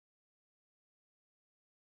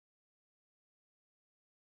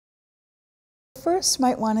first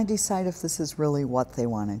might want to decide if this is really what they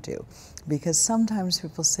want to do. Because sometimes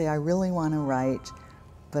people say, I really want to write,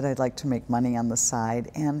 but I'd like to make money on the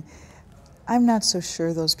side. And I'm not so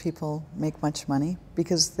sure those people make much money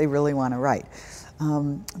because they really want to write.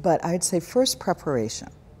 But I'd say first, preparation.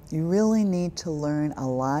 You really need to learn a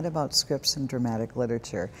lot about scripts and dramatic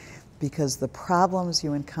literature because the problems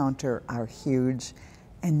you encounter are huge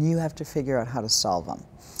and you have to figure out how to solve them.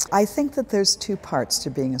 I think that there's two parts to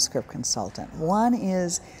being a script consultant. One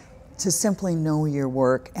is to simply know your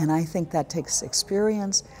work, and I think that takes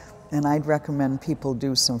experience, and I'd recommend people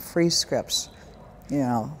do some free scripts,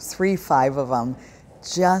 3, 5 of them,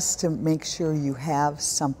 just to make sure you have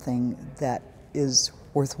something that is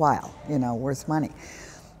worthwhile, worth money.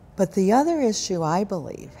 But the other issue, I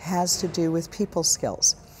believe, has to do with people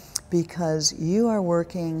skills, because you are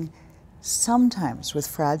working sometimes with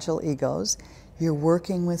fragile egos. You're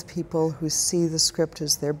working with people who see the script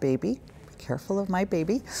as their baby. Be careful of my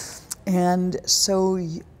baby. And so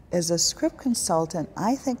as a script consultant,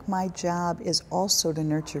 I think my job is also to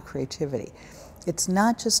nurture creativity. It's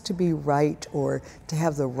not just to be right or to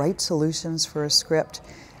have the right solutions for a script,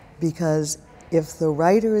 because if the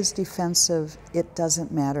writer is defensive, it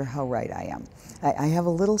doesn't matter how right I am. I have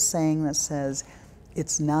a little saying that says,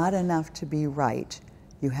 it's not enough to be right,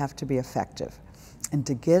 you have to be effective. And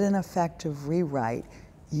to get an effective rewrite,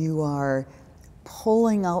 you are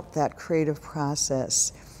pulling out that creative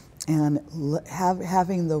process and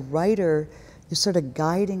having the writer, you're sort of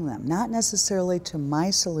guiding them, not necessarily to my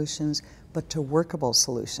solutions, but to workable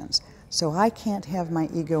solutions. So I can't have my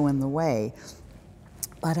ego in the way,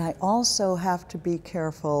 but I also have to be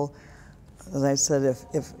careful. As I said,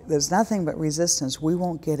 if there's nothing but resistance, we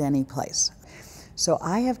won't get any place. So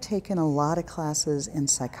I have taken a lot of classes in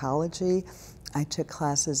psychology. I took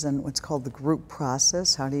classes in what's called the group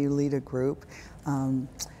process, how do you lead a group.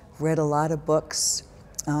 Read a lot of books.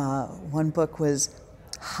 One book was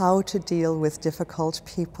How to Deal with Difficult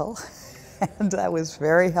People, and that was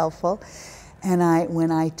very helpful. And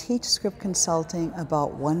when I teach script consulting,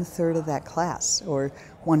 about 1/3 of that class, or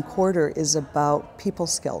 1/4, is about people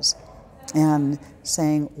skills. And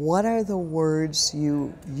saying, what are the words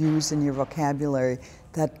you use in your vocabulary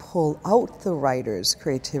that pull out the writer's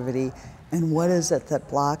creativity, and what is it that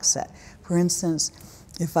blocks it? For instance,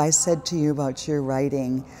 if I said to you about your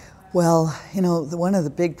writing, well, one of the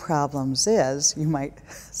big problems is, you might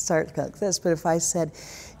start like this, but if I said,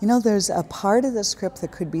 there's a part of the script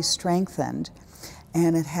that could be strengthened,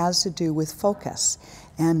 and it has to do with focus.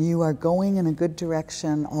 And you are going in a good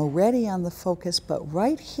direction already on the focus, but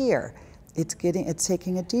right here, it's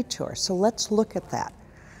taking a detour. So let's look at that.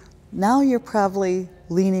 Now you're probably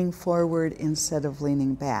leaning forward instead of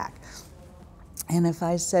leaning back. And if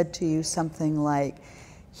I said to you something like,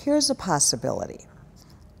 here's a possibility.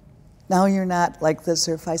 Now you're not like this,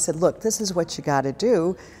 or if I said, look, this is what you got to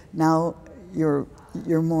do, now you're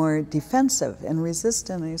more defensive and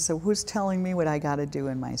resistant, and you say, who's telling me what I got to do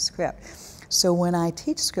in my script? So when I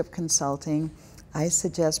teach script consulting, I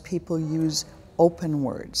suggest people use open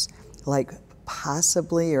words, like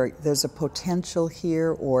possibly, or there's a potential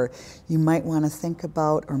here, or you might want to think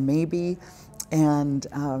about, or maybe, and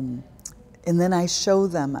then I show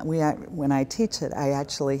them. When I teach it, I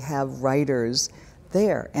actually have writers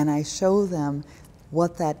there, and I show them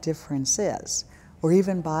what that difference is, or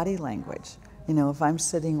even body language. If I'm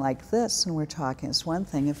sitting like this and we're talking, it's one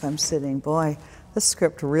thing. If I'm sitting, boy, this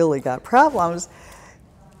script really got problems,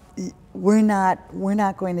 we're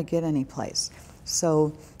not going to get any place.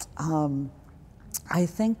 So I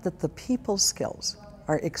think that the people skills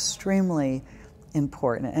are extremely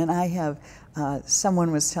important. And I have,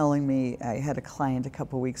 someone was telling me, I had a client a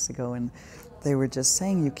couple weeks ago, and they were just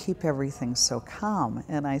saying, you keep everything so calm.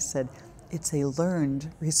 And I said, it's a learned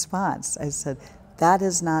response. I said, that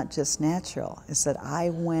is not just natural. I said, I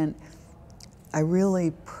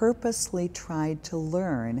really purposely tried to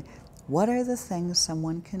learn what are the things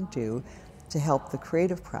someone can do to help the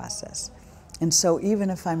creative process. And so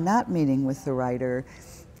even if I'm not meeting with the writer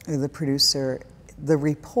or the producer, the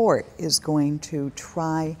report is going to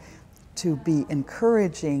try to be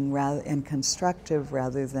encouraging and constructive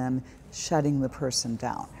rather than shutting the person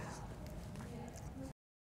down.